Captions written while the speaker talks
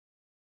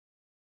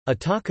A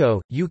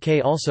taco,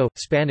 UK also,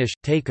 Spanish,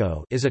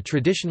 taco, is a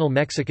traditional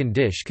Mexican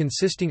dish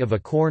consisting of a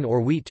corn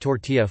or wheat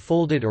tortilla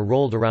folded or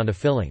rolled around a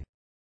filling.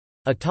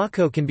 A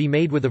taco can be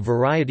made with a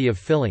variety of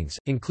fillings,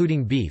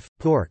 including beef,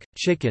 pork,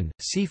 chicken,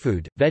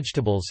 seafood,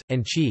 vegetables,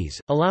 and cheese,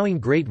 allowing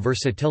great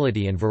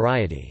versatility and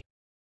variety.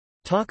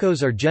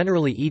 Tacos are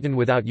generally eaten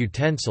without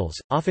utensils,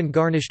 often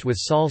garnished with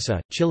salsa,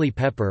 chili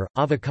pepper,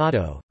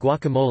 avocado,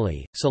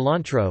 guacamole,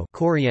 cilantro,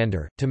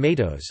 coriander,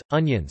 tomatoes,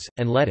 onions,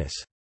 and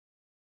lettuce.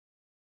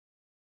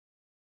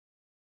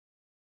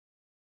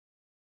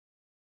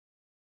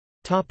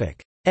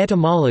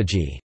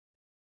 Etymology.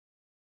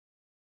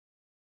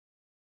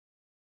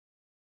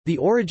 The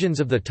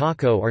origins of the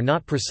taco are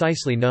not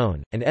precisely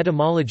known, and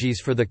etymologies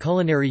for the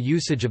culinary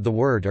usage of the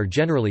word are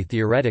generally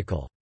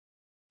theoretical.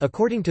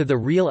 According to the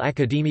Real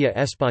Academia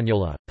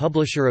Española,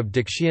 publisher of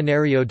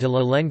Diccionario de la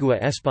Lengua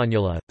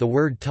Española, the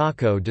word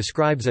taco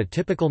describes a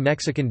typical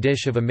Mexican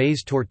dish of a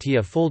maize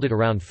tortilla folded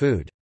around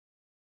food.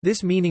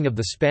 This meaning of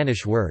the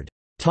Spanish word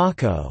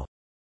taco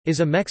is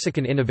a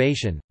Mexican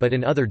innovation, but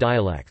in other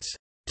dialects,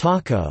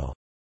 taco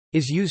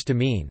is used to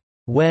mean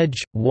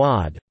wedge,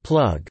 wad,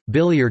 plug,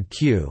 billiard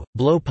cue,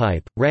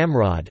 blowpipe,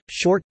 ramrod,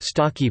 short,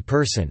 stocky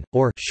person,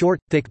 or short,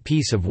 thick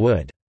piece of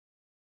wood.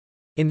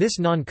 In this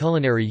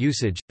non-culinary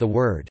usage, the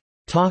word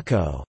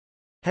taco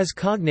has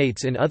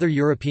cognates in other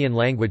European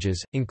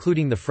languages,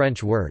 including the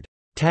French word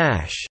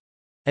tache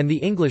and the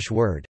English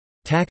word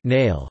tack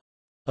nail.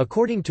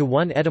 According to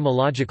one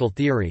etymological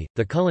theory,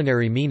 the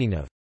culinary meaning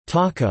of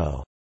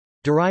taco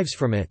derives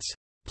from its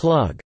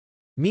plug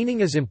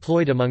meaning as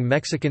employed among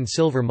Mexican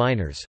silver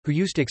miners, who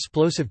used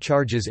explosive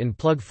charges in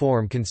plug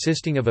form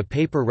consisting of a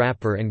paper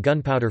wrapper and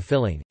gunpowder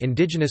filling.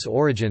 Indigenous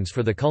origins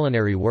for the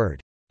culinary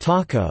word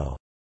taco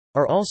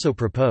are also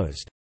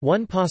proposed.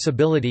 One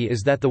possibility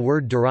is that the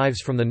word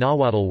derives from the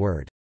Nahuatl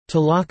word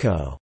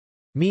tlaco,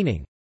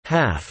 meaning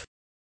half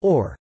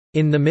or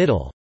in the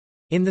middle,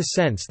 in the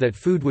sense that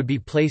food would be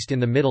placed in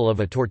the middle of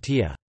a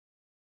tortilla.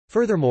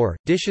 Furthermore,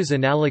 dishes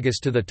analogous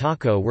to the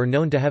taco were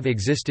known to have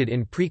existed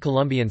in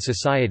pre-Columbian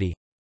society.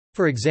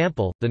 For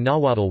example, the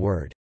Nahuatl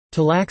word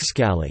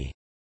tlaxcali,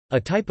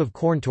 a type of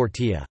corn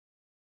tortilla.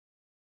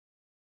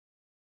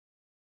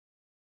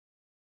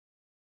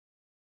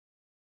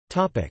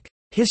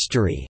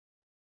 History.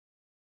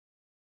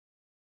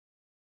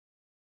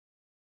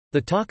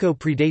 The taco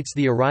predates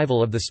the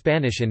arrival of the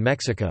Spanish in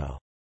Mexico.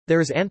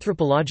 There is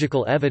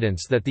anthropological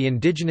evidence that the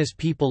indigenous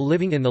people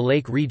living in the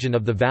lake region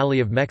of the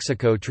Valley of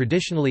Mexico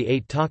traditionally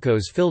ate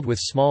tacos filled with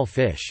small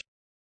fish.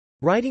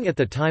 Writing at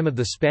the time of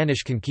the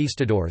Spanish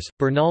conquistadors,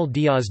 Bernal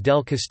Díaz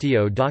del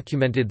Castillo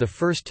documented the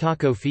first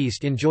taco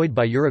feast enjoyed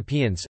by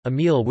Europeans, a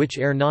meal which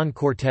Hernán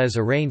Cortés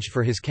arranged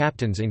for his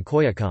captains in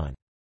Coyoacán.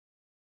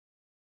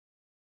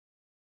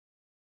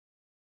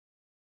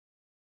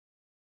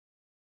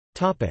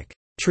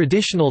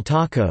 Traditional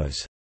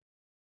tacos.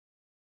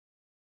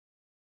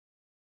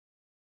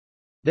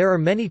 There are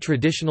many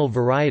traditional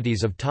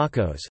varieties of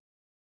tacos.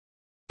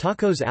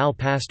 Tacos al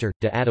pastor,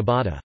 de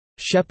adobada,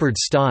 shepherd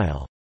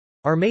style,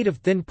 are made of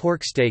thin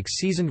pork steaks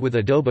seasoned with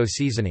adobo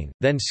seasoning,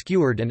 then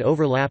skewered and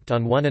overlapped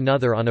on one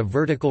another on a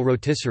vertical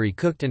rotisserie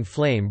cooked and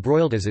flame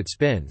broiled as it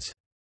spins.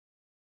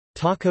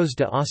 Tacos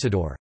de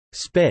asador,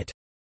 spit,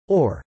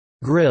 or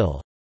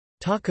grill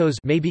tacos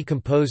may be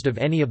composed of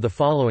any of the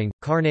following: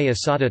 carne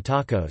asada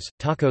tacos,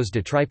 tacos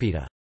de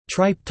tripita,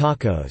 tripe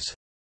tacos,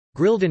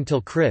 grilled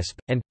until crisp,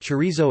 and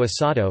chorizo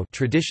asado,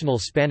 traditional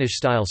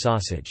Spanish-style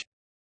sausage.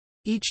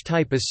 Each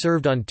type is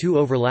served on two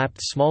overlapped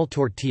small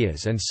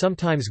tortillas and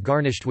sometimes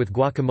garnished with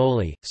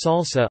guacamole,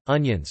 salsa,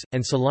 onions,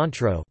 and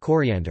cilantro,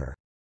 coriander.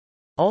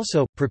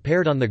 Also,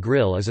 prepared on the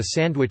grill is a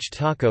sandwich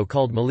taco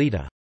called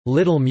molita,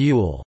 little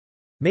mule,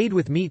 made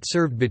with meat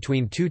served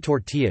between two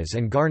tortillas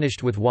and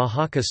garnished with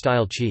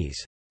Oaxaca-style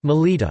cheese.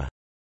 Molita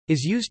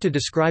is used to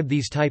describe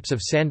these types of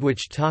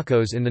sandwich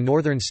tacos in the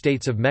northern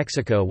states of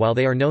Mexico, while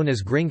they are known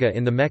as gringa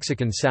in the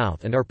Mexican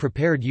South and are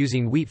prepared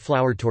using wheat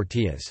flour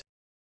tortillas.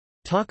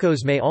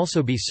 Tacos may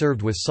also be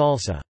served with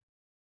salsa.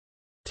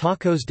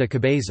 Tacos de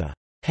cabeza,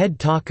 head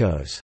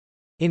tacos,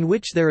 in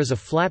which there is a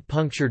flat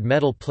punctured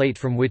metal plate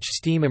from which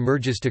steam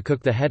emerges to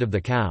cook the head of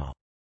the cow.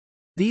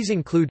 These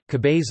include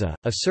cabeza,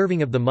 a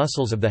serving of the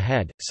muscles of the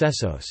head,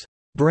 sesos,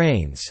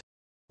 brains,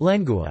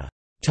 lengua,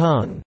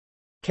 tongue,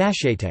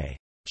 cachete,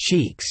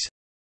 cheeks,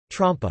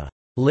 trompa,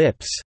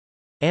 lips,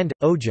 and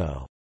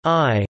ojo,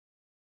 eye.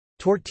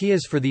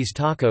 Tortillas for these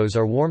tacos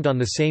are warmed on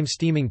the same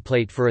steaming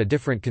plate for a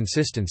different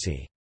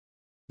consistency.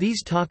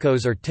 These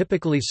tacos are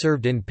typically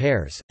served in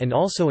pairs, and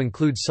also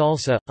include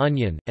salsa,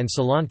 onion, and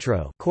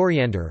cilantro,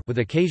 coriander, with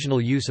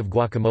occasional use of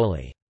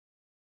guacamole.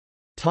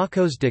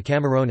 Tacos de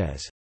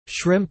camarones,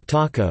 shrimp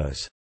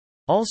tacos,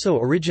 also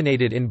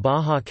originated in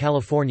Baja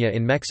California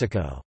in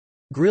Mexico.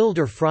 Grilled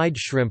or fried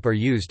shrimp are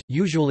used,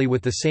 usually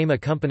with the same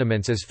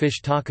accompaniments as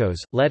fish tacos: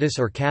 lettuce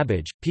or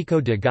cabbage, pico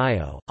de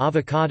gallo,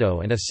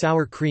 avocado, and a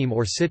sour cream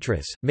or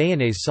citrus,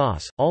 mayonnaise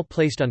sauce, all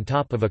placed on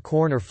top of a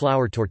corn or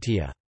flour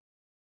tortilla.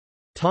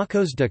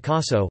 Tacos de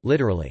caso,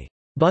 literally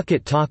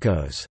bucket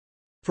tacos,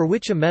 for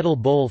which a metal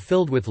bowl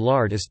filled with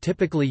lard is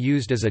typically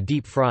used as a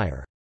deep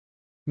fryer.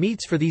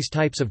 Meats for these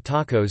types of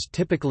tacos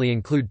typically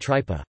include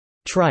tripa,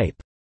 tripe,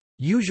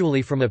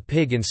 usually from a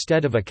pig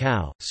instead of a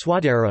cow,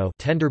 suadero,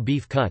 tender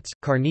beef cuts,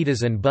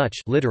 carnitas, and butch,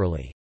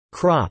 literally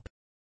crop,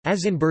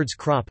 as in bird's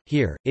crop.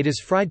 Here, it is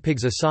fried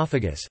pig's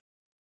esophagus.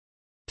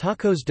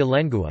 Tacos de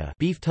lengua,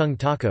 beef tongue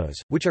tacos,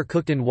 which are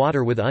cooked in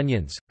water with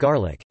onions,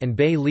 garlic, and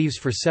bay leaves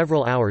for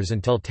several hours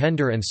until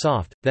tender and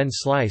soft, then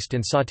sliced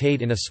and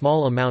sautéed in a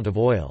small amount of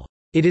oil.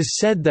 It is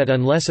said that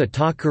unless a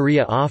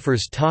taqueria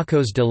offers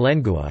tacos de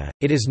lengua,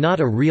 it is not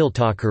a real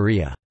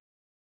taqueria.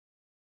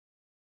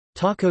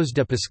 Tacos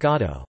de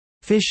pescado,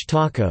 fish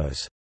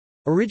tacos,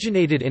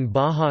 originated in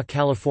Baja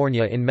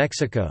California in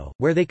Mexico,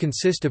 where they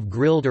consist of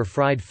grilled or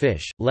fried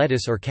fish,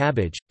 lettuce or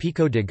cabbage,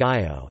 pico de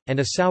gallo,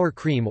 and a sour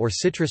cream or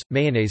citrus,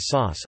 mayonnaise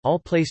sauce, all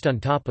placed on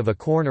top of a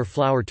corn or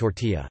flour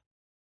tortilla.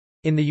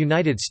 In the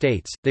United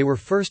States, they were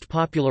first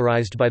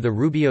popularized by the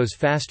Rubio's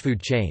fast food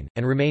chain,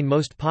 and remain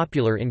most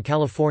popular in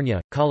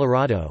California,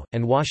 Colorado,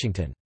 and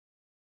Washington.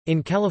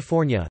 In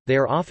California, they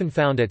are often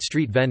found at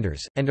street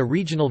vendors, and a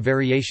regional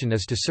variation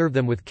is to serve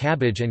them with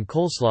cabbage and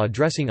coleslaw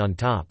dressing on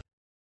top.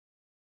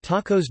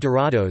 Tacos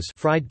dorados,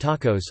 fried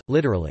tacos,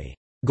 literally,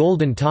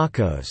 golden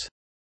tacos,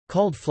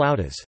 called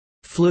flautas,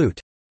 flute,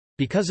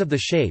 because of the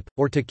shape,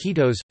 or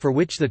taquitos, for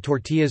which the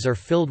tortillas are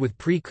filled with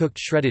pre-cooked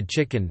shredded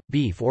chicken,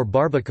 beef or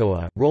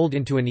barbacoa, rolled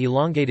into an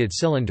elongated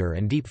cylinder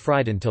and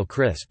deep-fried until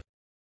crisp.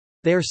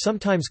 They are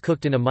sometimes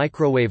cooked in a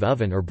microwave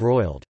oven or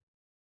broiled.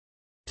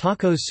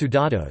 Tacos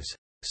sudados,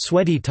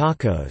 sweaty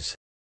tacos,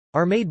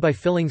 are made by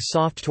filling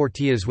soft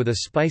tortillas with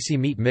a spicy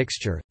meat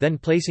mixture, then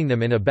placing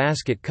them in a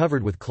basket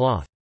covered with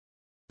cloth.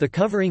 The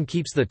covering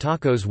keeps the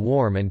tacos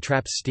warm and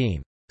traps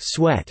steam,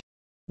 sweat,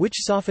 which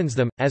softens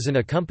them. As an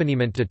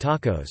accompaniment to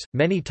tacos,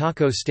 many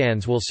taco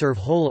stands will serve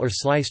whole or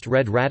sliced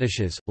red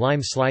radishes,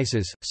 lime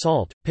slices,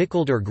 salt,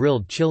 pickled or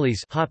grilled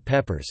chilies, hot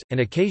peppers, and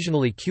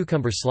occasionally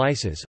cucumber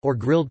slices, or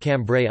grilled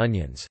cambray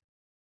onions.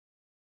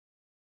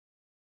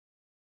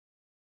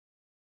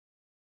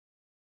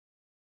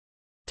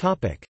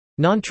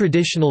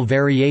 Non-traditional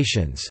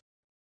variations.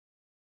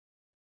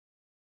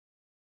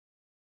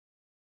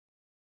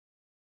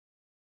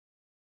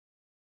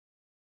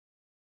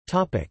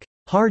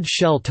 Hard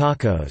shell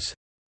tacos.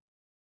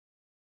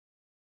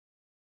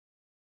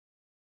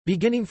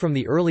 Beginning from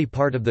the early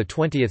part of the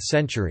 20th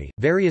century,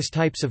 various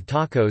types of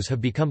tacos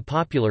have become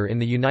popular in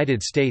the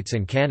United States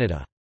and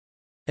Canada.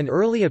 An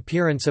early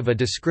appearance of a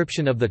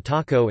description of the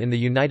taco in the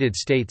United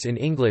States in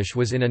English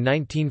was in a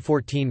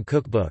 1914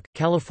 cookbook,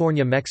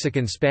 California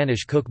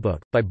Mexican-Spanish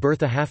Cookbook, by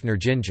Bertha Hafner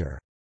Ginger.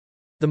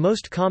 The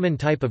most common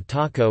type of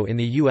taco in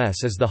the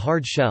U.S. is the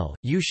hard shell,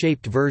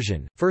 U-shaped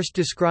version, first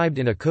described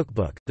in a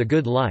cookbook, The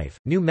Good Life,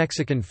 New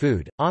Mexican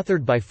Food,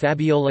 authored by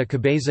Fabiola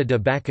Cabeza de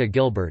Baca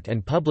Gilbert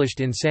and published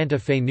in Santa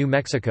Fe, New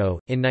Mexico,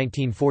 in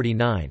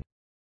 1949.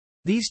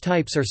 These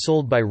types are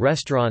sold by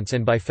restaurants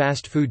and by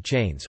fast food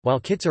chains,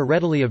 while kits are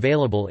readily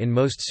available in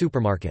most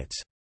supermarkets.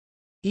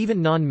 Even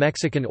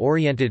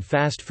non-Mexican-oriented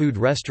fast food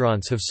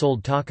restaurants have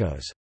sold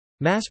tacos.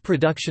 Mass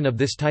production of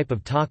this type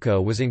of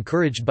taco was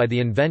encouraged by the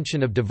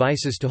invention of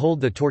devices to hold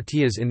the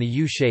tortillas in the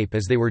U-shape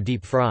as they were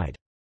deep-fried.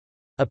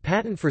 A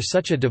patent for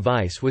such a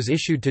device was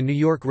issued to New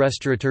York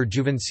restaurateur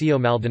Juvencio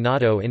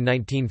Maldonado in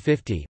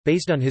 1950,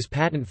 based on his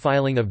patent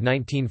filing of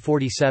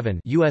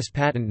 1947 U.S.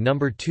 Patent No.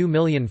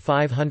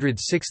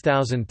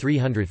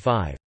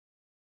 2506305.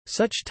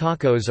 Such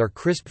tacos are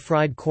crisp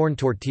fried corn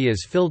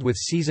tortillas filled with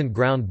seasoned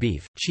ground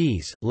beef,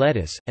 cheese,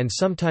 lettuce, and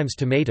sometimes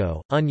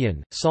tomato,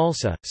 onion,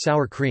 salsa,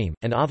 sour cream,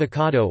 and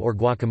avocado or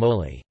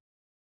guacamole.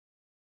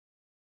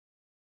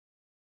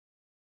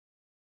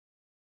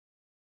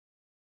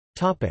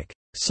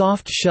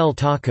 Soft shell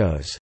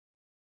tacos.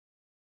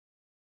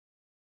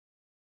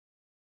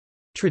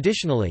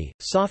 Traditionally,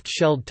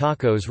 soft-shelled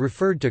tacos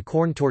referred to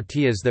corn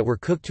tortillas that were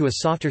cooked to a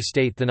softer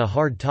state than a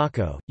hard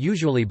taco,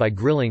 usually by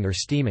grilling or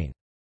steaming.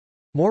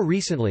 More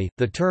recently,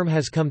 the term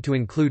has come to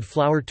include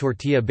flour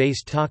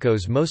tortilla-based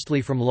tacos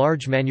mostly from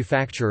large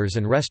manufacturers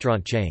and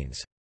restaurant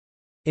chains.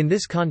 In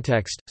this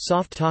context,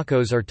 soft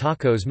tacos are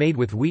tacos made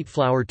with wheat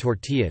flour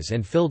tortillas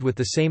and filled with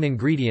the same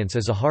ingredients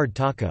as a hard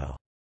taco.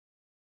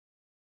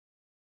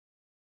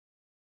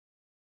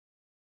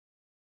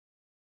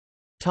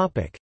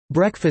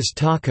 Breakfast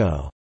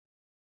taco.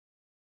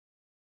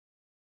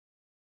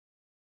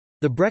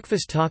 The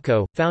breakfast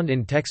taco, found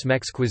in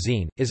Tex-Mex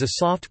cuisine, is a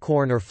soft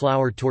corn or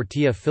flour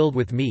tortilla filled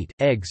with meat,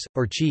 eggs,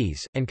 or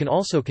cheese, and can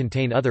also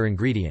contain other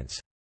ingredients.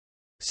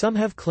 Some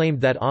have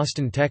claimed that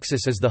Austin,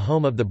 Texas is the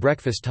home of the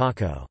breakfast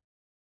taco.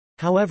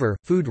 However,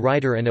 food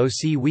writer and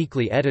OC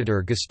Weekly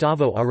editor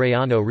Gustavo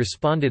Arellano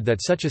responded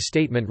that such a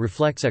statement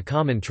reflects a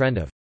common trend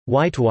of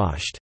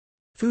whitewashed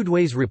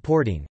foodways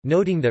reporting,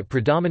 noting that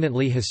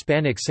predominantly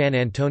Hispanic San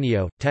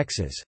Antonio,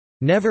 Texas,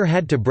 never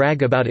had to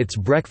brag about its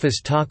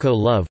breakfast taco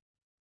love.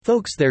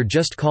 Folks there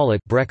just call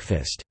it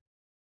breakfast.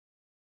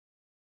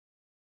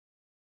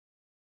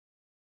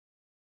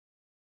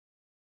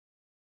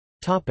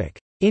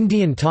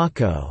 Indian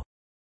taco.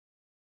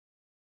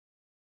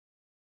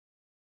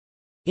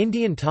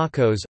 Indian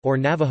tacos, or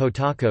Navajo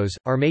tacos,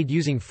 are made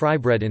using fry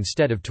bread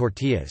instead of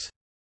tortillas.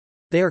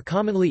 They are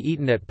commonly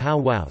eaten at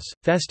powwows,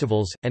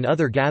 festivals, and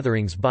other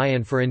gatherings by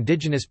and for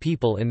indigenous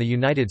people in the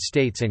United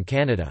States and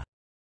Canada.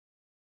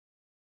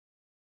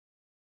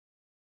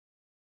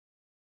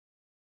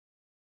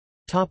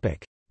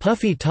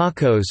 Puffy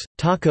tacos,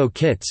 taco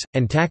kits,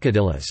 and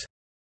tacodillas.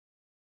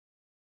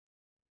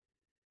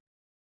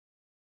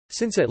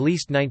 Since at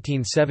least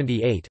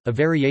 1978, a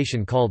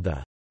variation called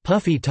the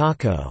Puffy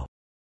taco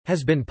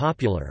has been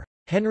popular.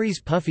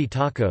 Henry's Puffy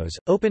Tacos,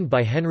 opened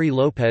by Henry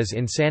Lopez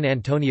in San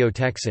Antonio,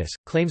 Texas,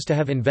 claims to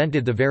have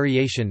invented the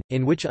variation,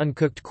 in which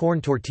uncooked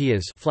corn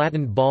tortillas,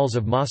 flattened balls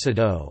of masa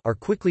dough, are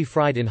quickly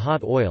fried in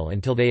hot oil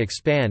until they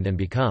expand and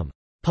become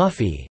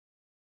puffy.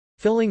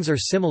 Fillings are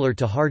similar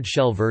to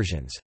hard-shell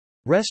versions.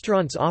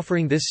 Restaurants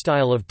offering this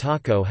style of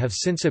taco have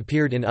since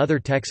appeared in other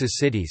Texas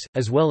cities,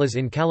 as well as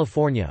in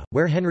California,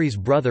 where Henry's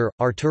brother,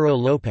 Arturo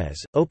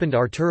Lopez, opened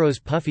Arturo's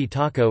Puffy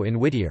Taco in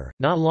Whittier,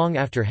 not long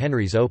after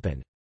Henry's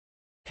opened.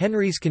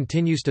 Henry's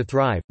continues to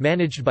thrive,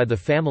 managed by the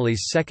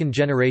family's second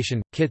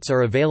generation. Kits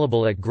are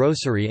available at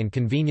grocery and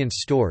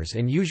convenience stores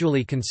and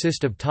usually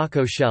consist of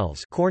taco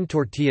shells, corn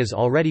tortillas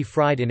already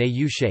fried in a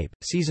U-shape,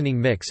 seasoning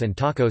mix and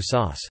taco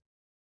sauce.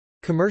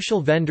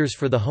 Commercial vendors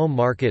for the home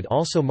market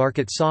also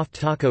market soft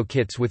taco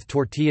kits with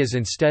tortillas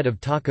instead of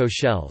taco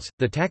shells.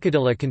 The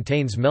tacodilla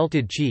contains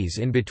melted cheese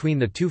in between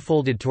the two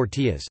folded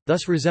tortillas,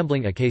 thus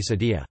resembling a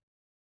quesadilla.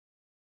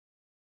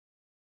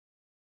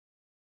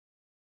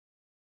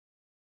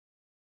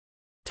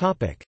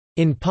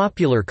 In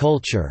popular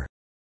culture.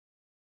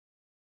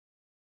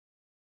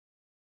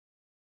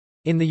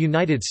 In the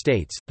United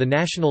States, the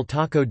National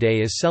Taco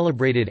Day is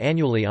celebrated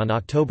annually on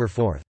October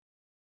 4.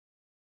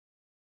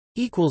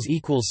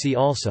 See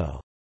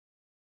also